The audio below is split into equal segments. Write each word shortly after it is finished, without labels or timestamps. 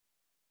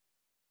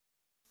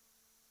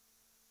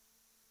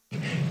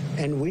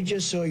And you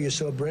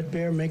saw Bret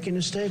Baier making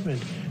a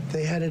statement.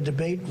 They had a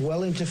debate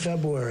well into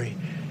February.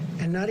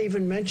 And not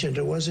even mentioned,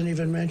 it wasn't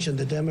even mentioned,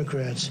 the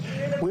Democrats.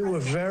 We were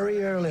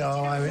very early,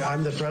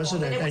 I'm the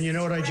president. And you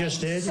know what I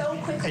just did?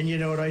 And you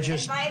know what I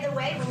just... And by the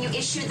way, when you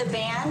issued the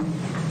ban,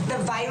 the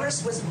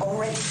virus was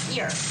already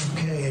here.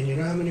 Okay, and you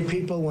know how many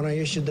people, when I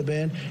issued the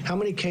ban, how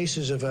many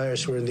cases of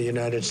virus were in the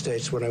United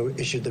States when I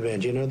issued the ban?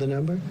 Do you know the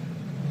number?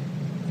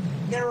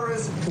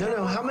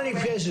 No, how many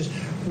cases?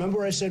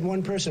 Remember I said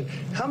one person.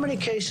 How many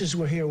cases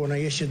were here when I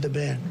issued the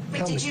ban?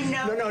 But did you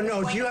know?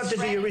 No, you have to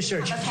do your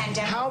research.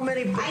 How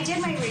many? I did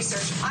my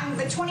research. On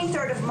the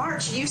 23rd of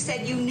March, you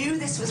said you knew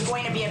this was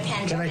going to be a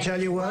pandemic. Can I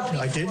tell you what?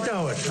 I did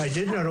know it. I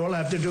did know it. All I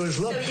have to do is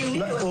look. So you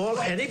knew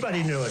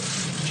anybody knew it.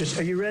 Just,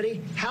 are you ready?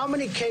 How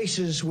many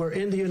cases were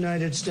in the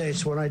United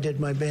States when I did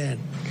my ban?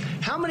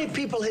 How many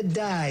people had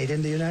died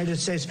in the United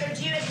States? So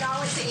do you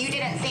acknowledge that you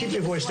didn't think... Keep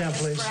your voice down,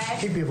 please.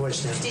 Keep your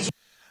voice down.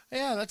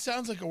 Yeah, that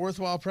sounds like a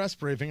worthwhile press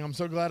briefing. I'm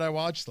so glad I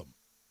watched them.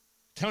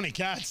 Tony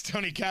Katz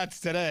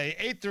today.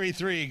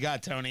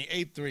 833-GOT-TONY,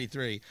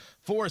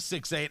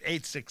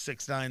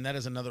 833-468-8669. That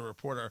is another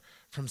reporter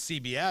from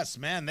CBS.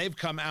 Man, they've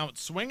come out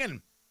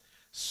swinging.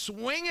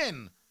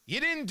 You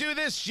didn't do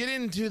this, you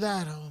didn't do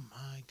that. Oh,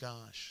 my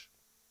gosh.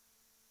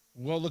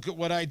 Well, look at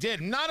what I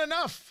did. Not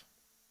enough.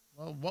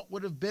 Well, what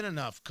would have been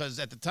enough? Because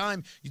at the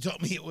time, you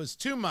told me it was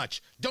too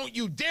much. Don't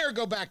you dare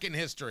go back in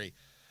history.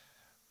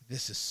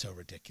 This is so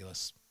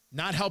ridiculous.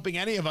 Not helping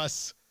any of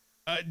us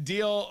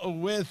deal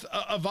with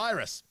a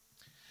virus.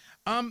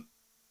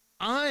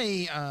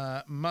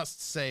 I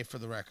must say for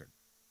the record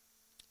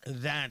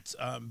that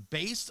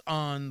based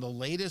on the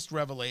latest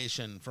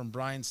revelation from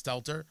Brian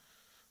Stelter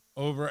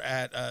over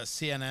at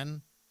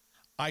CNN,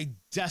 I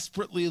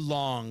desperately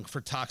long for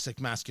toxic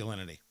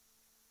masculinity.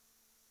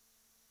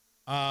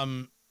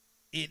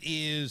 It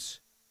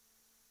is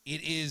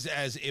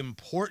as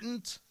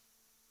important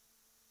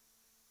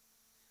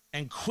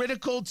and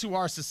critical to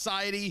our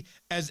society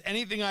as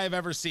anything I have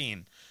ever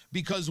seen.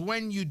 Because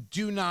when you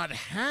do not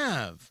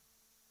have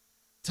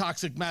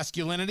toxic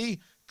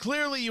masculinity,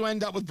 clearly you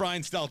end up with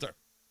Brian Stelter.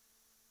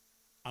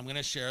 I'm going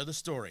to share the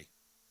story,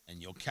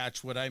 and you'll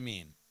catch what I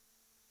mean.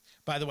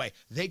 By the way,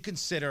 they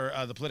consider,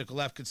 the political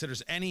left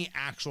considers any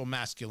actual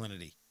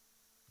masculinity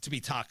to be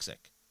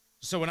toxic.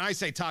 So when I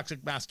say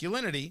toxic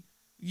masculinity,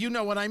 you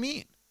know what I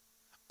mean.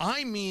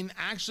 I mean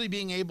actually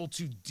being able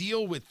to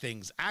deal with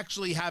things,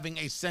 actually having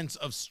a sense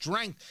of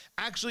strength,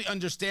 actually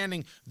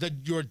understanding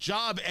your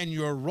job and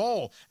your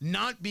role,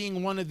 not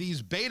being one of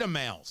these beta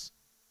males.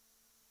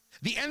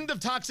 The end of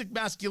toxic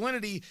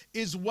masculinity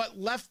is what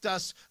left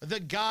us the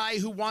guy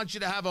who wants you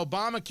to have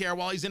Obamacare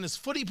while he's in his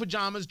footy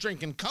pajamas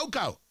drinking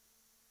cocoa.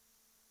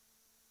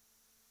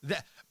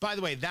 By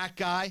the way, that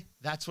guy,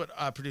 that's what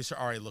producer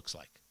Ari looks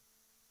like.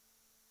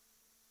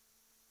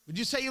 Would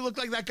you say you look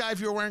like that guy if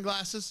you were wearing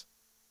glasses?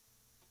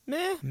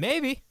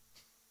 Maybe.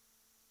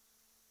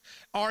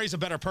 Ari's a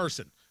better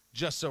person,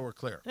 just so we're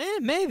clear.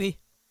 Maybe.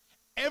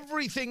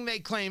 Everything they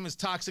claim is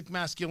toxic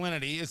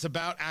masculinity is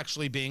about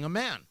actually being a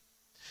man.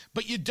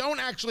 But you don't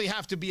actually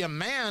have to be a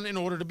man in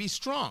order to be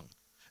strong.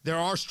 There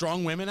are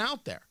strong women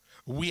out there.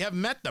 We have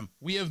met them.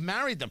 We have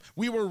married them.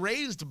 We were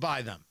raised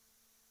by them.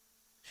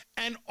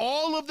 And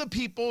all of the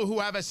people who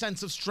have a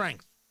sense of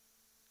strength,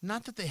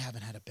 not that they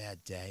haven't had a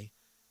bad day,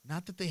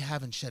 not that they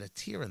haven't shed a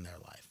tear in their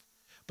life,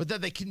 but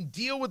that they can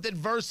deal with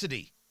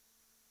adversity.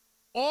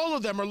 All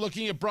of them are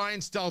looking at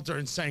Brian Stelter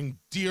and saying,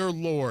 dear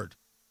Lord,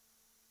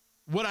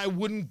 what I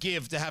wouldn't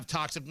give to have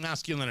toxic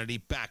masculinity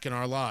back in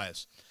our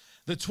lives.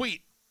 The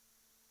tweet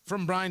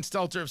from Brian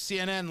Stelter of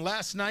CNN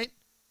last night,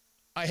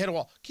 I hit a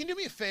wall. Can you do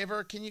me a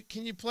favor? Can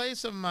you play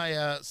some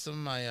of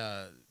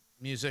my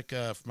music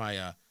for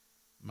my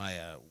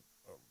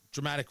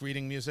dramatic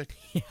reading music?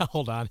 Yeah,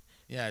 hold on.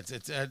 Yeah,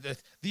 it's The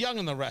Young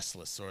and the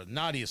Restless, or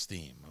Nadia's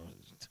theme.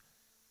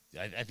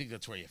 I think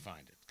that's where you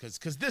find it,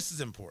 because this is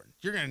important.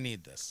 You're going to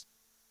need this.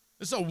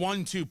 This is a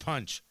 1-2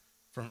 punch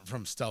from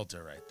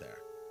Stelter right there.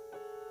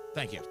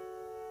 Thank you.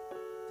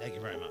 Thank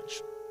you very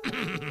much.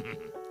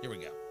 Here we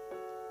go.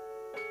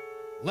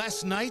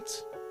 Last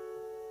night,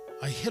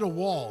 I hit a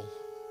wall.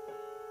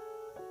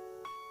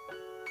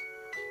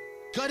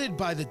 Gutted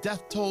by the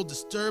death toll,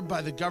 disturbed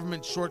by the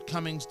government's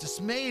shortcomings,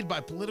 dismayed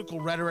by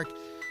political rhetoric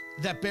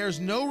that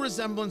bears no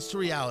resemblance to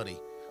reality,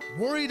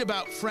 worried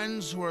about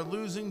friends who are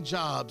losing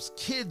jobs,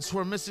 kids who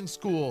are missing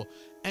school,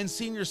 and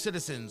senior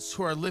citizens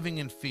who are living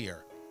in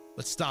fear.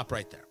 Let's stop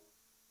right there.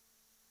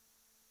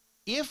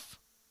 If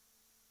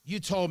you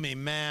told me,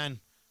 man,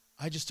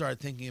 I just started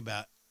thinking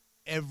about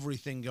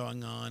everything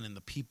going on and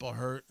the people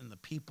hurt and the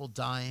people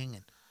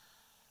dying,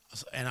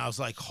 and I was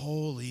like,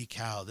 holy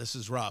cow, this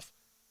is rough,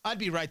 I'd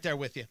be right there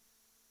with you.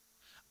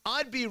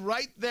 I'd be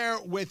right there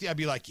with you. I'd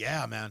be like,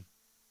 yeah, man.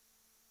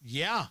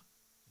 Yeah,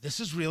 this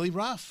is really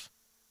rough.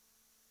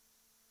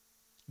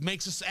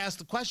 Makes us ask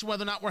the question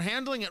whether or not we're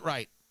handling it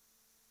right.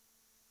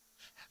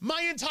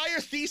 My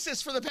entire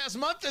thesis for the past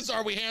month is,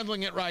 are we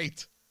handling it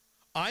right?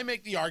 I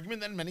make the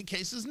argument that in many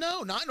cases,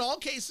 no, not in all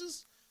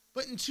cases,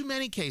 but in too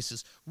many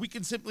cases, we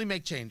can simply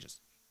make changes.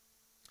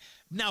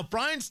 Now, if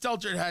Brian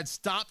Stelter had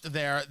stopped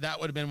there, that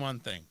would have been one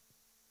thing.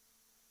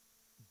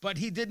 But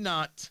he did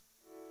not.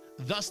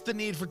 Thus the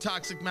need for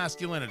toxic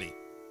masculinity.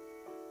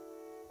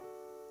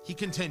 He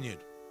continued.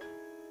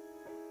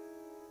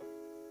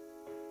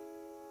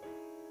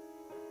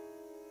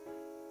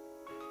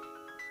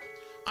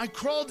 I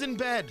crawled in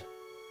bed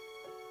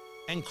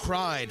and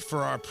cried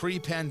for our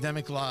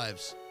pre-pandemic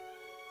lives.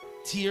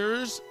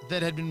 Tears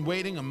that had been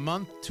waiting a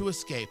month to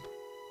escape.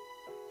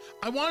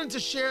 I wanted to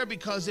share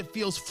because it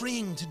feels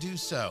freeing to do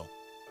so.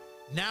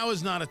 Now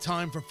is not a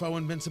time for faux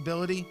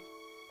invincibility.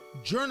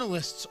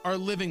 Journalists are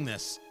living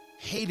this,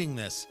 hating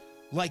this,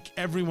 like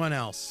everyone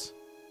else.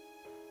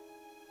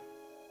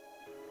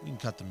 You can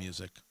cut the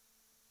music.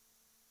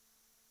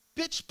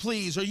 Bitch,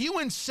 please, are you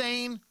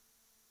insane?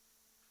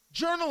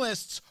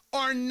 Journalists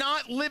are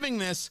not living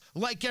this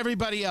like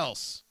everybody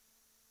else.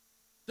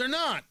 They're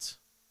not.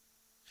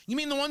 You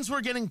mean the ones who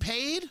are getting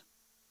paid?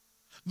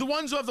 The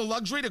ones who have the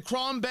luxury to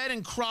crawl in bed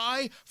and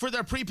cry for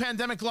their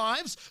pre-pandemic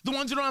lives? The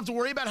ones who don't have to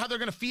worry about how they're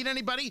going to feed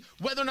anybody,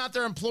 whether or not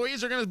their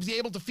employees are going to be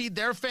able to feed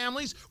their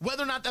families,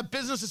 whether or not that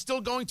business is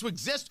still going to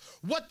exist,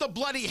 what the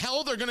bloody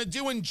hell they're going to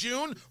do in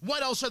June,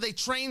 what else are they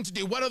trained to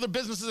do, what other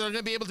businesses are going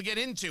to be able to get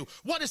into,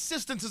 what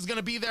assistance is going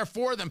to be there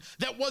for them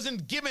that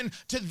wasn't given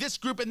to this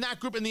group and that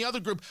group and the other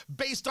group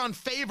based on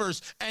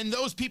favors and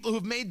those people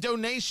who've made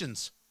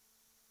donations.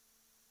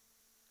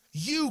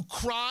 You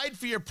cried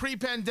for your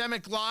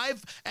pre-pandemic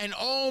life, and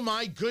oh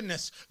my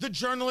goodness, the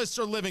journalists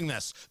are living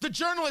this. The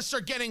journalists are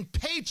getting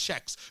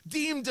paychecks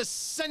deemed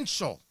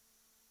essential.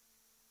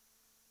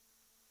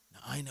 Now,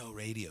 I know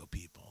radio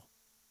people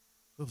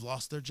who have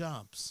lost their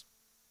jobs,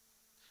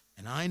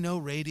 and I know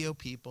radio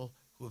people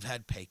who have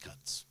had pay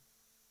cuts.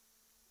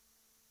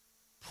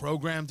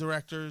 Program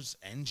directors,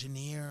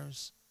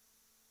 engineers,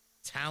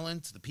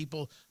 talent, the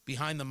people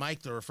behind the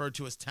mic that are referred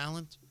to as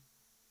talent.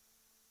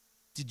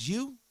 Did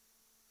you?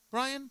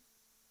 Brian?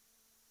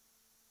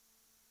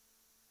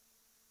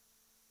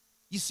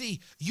 You see,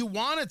 you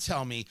want to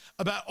tell me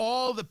about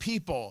all the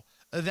people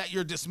that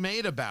you're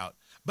dismayed about,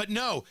 but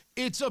no,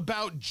 it's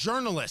about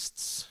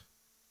journalists.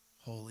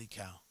 Holy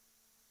cow.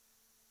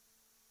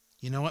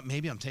 You know what?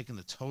 Maybe I'm taking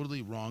the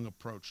totally wrong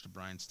approach to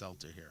Brian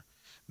Stelter here.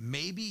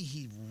 Maybe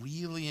he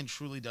really and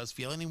truly does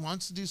feel and he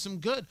wants to do some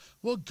good.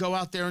 Well, go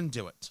out there and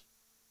do it.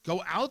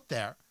 Go out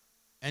there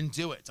and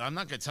do it. I'm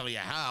not going to tell you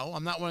how.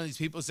 I'm not one of these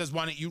people who says,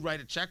 why don't you write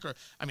a check? Or,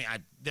 I mean,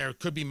 there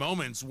could be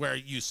moments where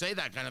you say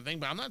that kind of thing,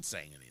 but I'm not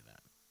saying any of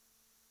that.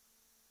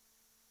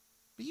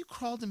 But you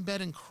crawled in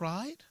bed and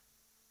cried?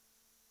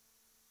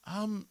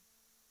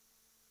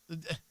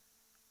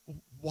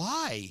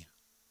 Why?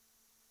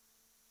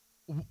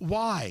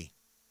 Why?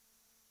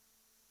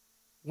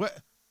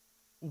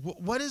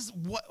 What is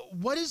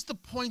the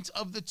point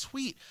of the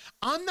tweet?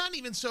 I'm not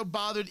even so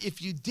bothered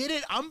if you did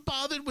it. I'm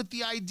bothered with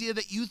the idea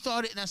that you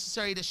thought it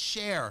necessary to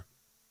share.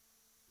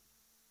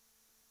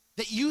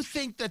 That you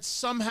think that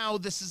somehow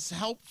this is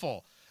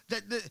helpful.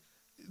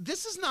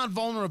 This is not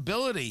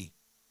vulnerability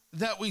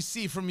that we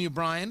see from you,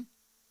 Brian.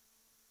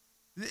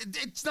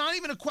 It's not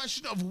even a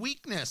question of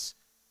weakness.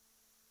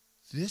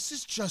 This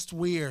is just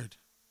weird.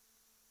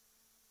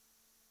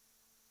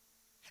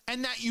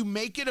 And that you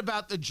make it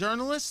about the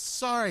journalists?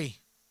 Sorry.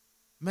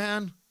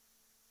 Man,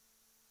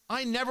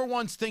 I never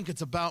once think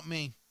it's about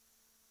me.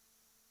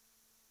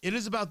 It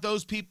is about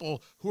those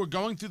people who are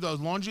going through the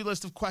laundry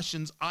list of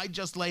questions I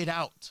just laid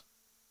out.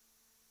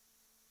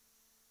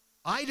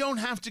 I don't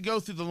have to go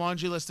through the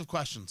laundry list of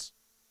questions.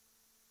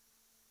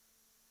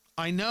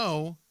 I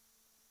know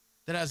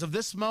that as of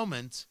this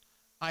moment,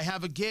 I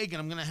have a gig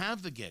and I'm going to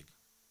have the gig.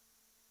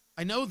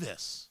 I know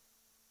this.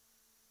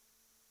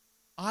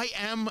 I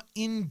am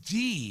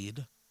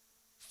indeed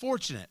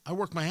fortunate. I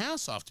work my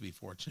ass off to be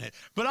fortunate,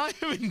 but I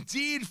am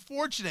indeed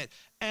fortunate,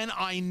 and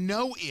I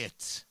know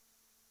it.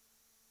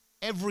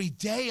 Every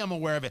day I'm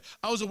aware of it.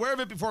 I was aware of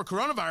it before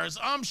coronavirus.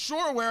 I'm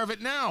sure aware of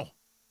it now.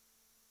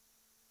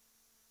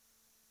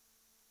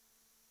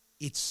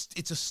 It's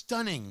a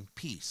stunning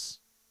piece,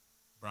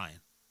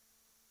 Brian.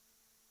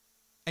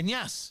 And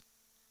yes,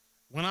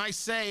 when I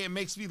say it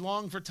makes me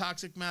long for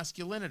toxic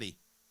masculinity,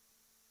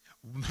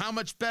 how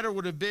much better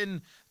would it have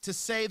been to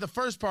say the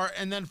first part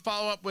and then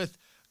follow up with,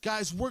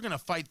 guys, we're going to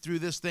fight through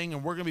this thing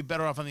and we're going to be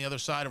better off on the other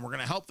side and we're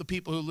going to help the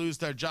people who lose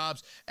their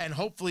jobs and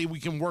hopefully we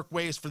can work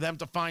ways for them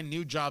to find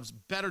new jobs,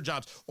 better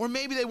jobs. Or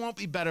maybe they won't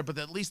be better, but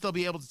at least they'll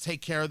be able to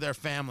take care of their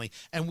family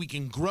and we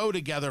can grow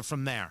together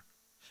from there.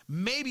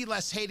 Maybe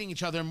less hating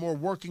each other and more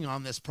working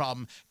on this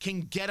problem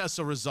can get us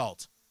a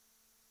result.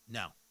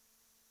 No.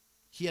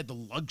 He had the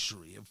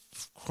luxury of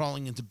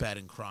crawling into bed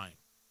and crying.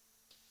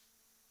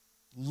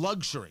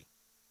 Luxury.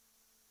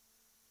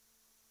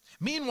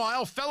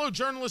 Meanwhile, fellow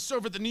journalists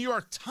over at the New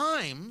York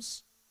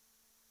Times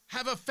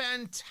have a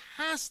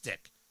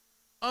fantastic,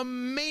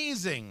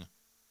 amazing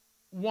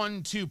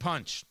 1-2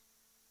 punch.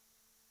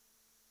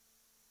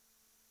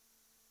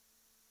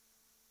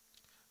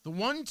 The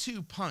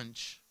 1-2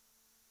 punch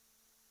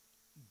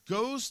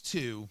goes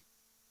to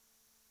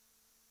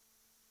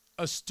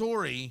a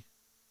story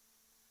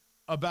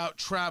about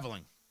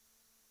traveling.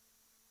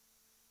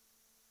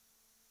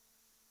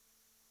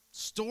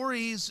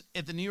 stories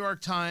at the New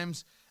York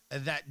Times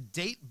that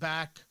date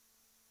back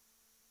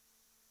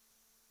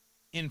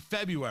in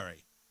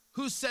February.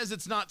 Who says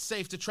it's not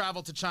safe to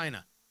travel to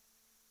China?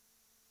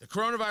 The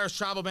coronavirus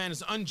travel ban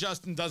is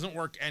unjust and doesn't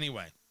work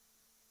anyway.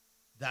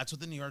 That's what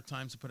the New York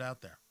Times put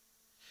out there.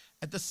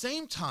 At the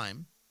same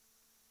time,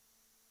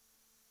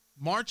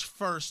 March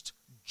 1st,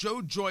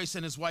 Joe Joyce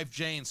and his wife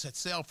Jane set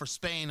sail for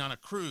Spain on a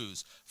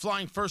cruise,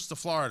 flying first to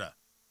Florida.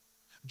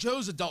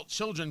 Joe's adult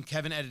children,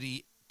 Kevin,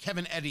 Eddie,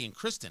 and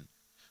Kristen,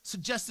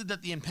 suggested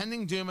that the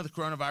impending doom of the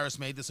coronavirus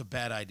made this a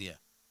bad idea.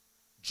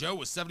 Joe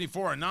was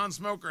 74, a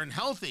non-smoker, and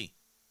healthy.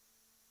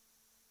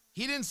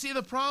 He didn't see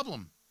the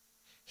problem.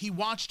 He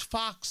watched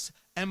Fox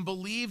and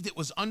believed it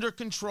was under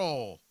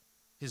control,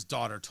 his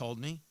daughter told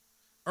me.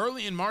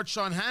 Early in March,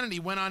 Sean Hannity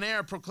went on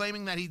air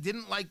proclaiming that he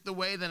didn't like the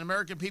way that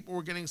American people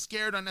were getting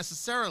scared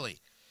unnecessarily.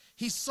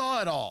 He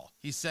saw it all,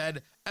 he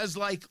said, as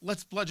like,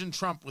 let's bludgeon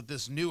Trump with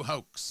this new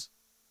hoax.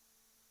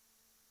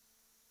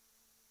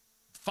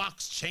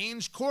 Fox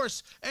changed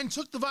course and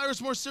took the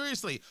virus more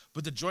seriously,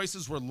 but the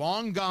Joyces were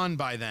long gone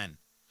by then.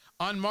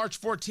 On March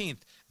 14th,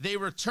 they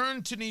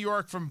returned to New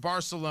York from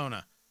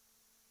Barcelona.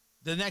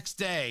 The next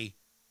day,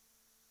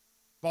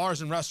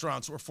 bars and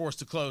restaurants were forced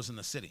to close in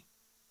the city.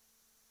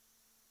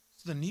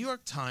 So the New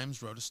York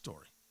Times wrote a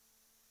story.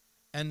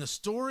 And the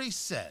story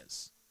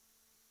says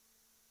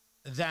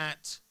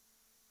that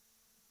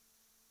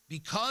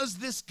because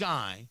this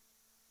guy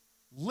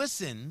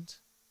listened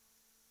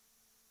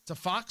to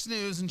Fox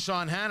News and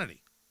Sean Hannity,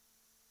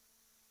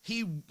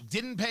 he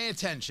didn't pay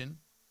attention,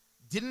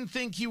 didn't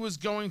think he was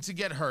going to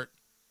get hurt,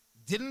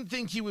 didn't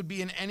think he would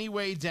be in any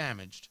way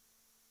damaged,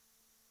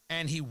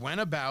 and he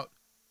went about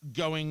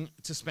going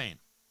to Spain.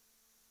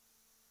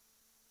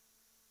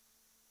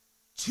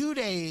 2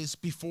 days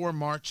before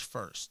March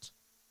 1st,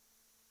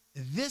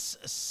 this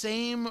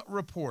same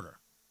reporter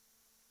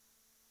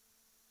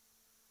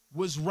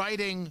was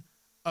writing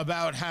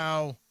about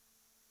how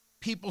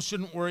people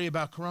shouldn't worry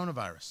about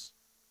coronavirus.